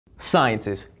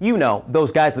Scientists, you know,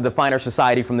 those guys that define our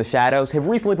society from the shadows, have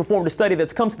recently performed a study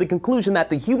that's come to the conclusion that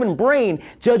the human brain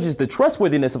judges the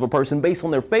trustworthiness of a person based on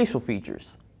their facial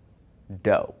features.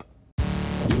 Dope.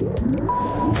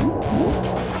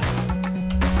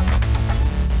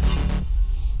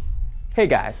 Hey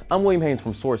guys, I'm William Haynes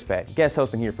from SourceFed, guest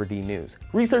hosting here for DNews.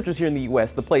 Researchers here in the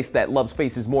US, the place that loves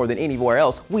faces more than anywhere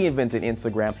else, we invented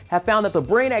Instagram, have found that the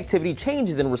brain activity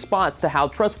changes in response to how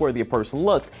trustworthy a person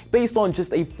looks based on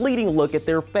just a fleeting look at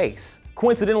their face.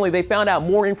 Coincidentally, they found out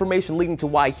more information leading to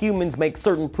why humans make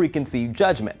certain preconceived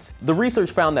judgments. The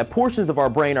research found that portions of our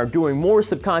brain are doing more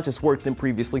subconscious work than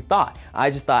previously thought.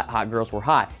 I just thought hot girls were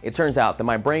hot. It turns out that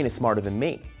my brain is smarter than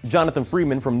me. Jonathan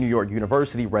Freeman from New York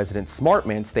University resident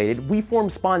Smartman stated, "We form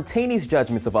spontaneous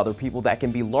judgments of other people that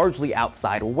can be largely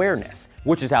outside awareness,"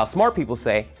 which is how smart people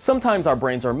say, sometimes our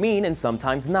brains are mean and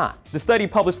sometimes not. The study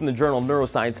published in the journal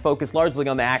Neuroscience focused largely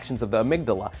on the actions of the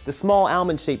amygdala, the small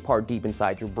almond-shaped part deep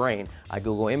inside your brain. I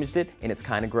Google imaged it, and it's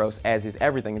kinda gross, as is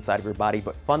everything inside of your body,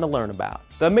 but fun to learn about.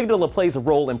 The amygdala plays a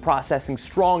role in processing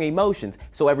strong emotions,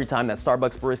 so every time that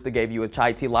Starbucks barista gave you a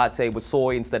chai tea latte with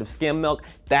soy instead of skim milk,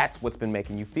 that's what's been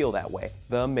making you feel that way.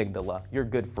 The amygdala, your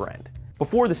good friend.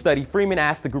 Before the study, Freeman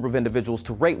asked a group of individuals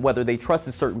to rate whether they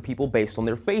trusted certain people based on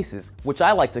their faces, which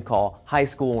I like to call high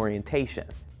school orientation.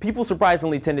 People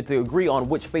surprisingly tended to agree on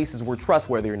which faces were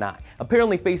trustworthy or not.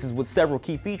 Apparently, faces with several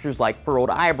key features like furrowed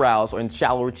eyebrows and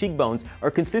shallower cheekbones are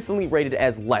consistently rated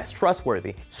as less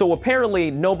trustworthy. So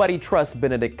apparently, nobody trusts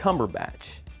Benedict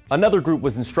Cumberbatch. Another group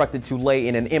was instructed to lay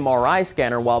in an MRI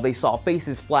scanner while they saw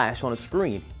faces flash on a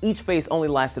screen. Each face only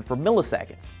lasted for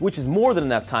milliseconds, which is more than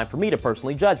enough time for me to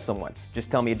personally judge someone.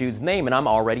 Just tell me a dude's name and I'm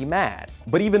already mad.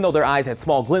 But even though their eyes had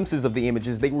small glimpses of the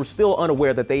images, they were still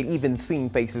unaware that they'd even seen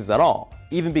faces at all.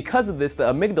 Even because of this, the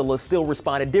amygdala still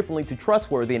responded differently to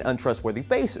trustworthy and untrustworthy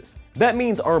faces. That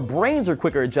means our brains are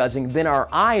quicker at judging than our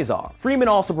eyes are. Freeman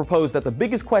also proposed that the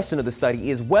biggest question of the study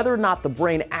is whether or not the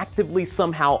brain actively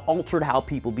somehow altered how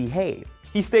people behave.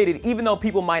 He stated, even though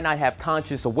people might not have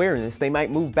conscious awareness, they might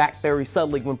move back very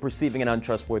subtly when perceiving an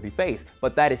untrustworthy face,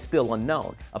 but that is still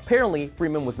unknown. Apparently,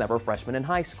 Freeman was never a freshman in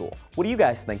high school. What do you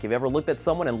guys think? Have you ever looked at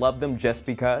someone and loved them just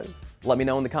because? Let me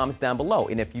know in the comments down below,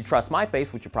 and if you trust my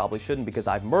face, which you probably shouldn't because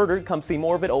I've murdered, come see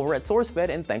more of it over at SourceFed,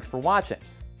 and thanks for watching.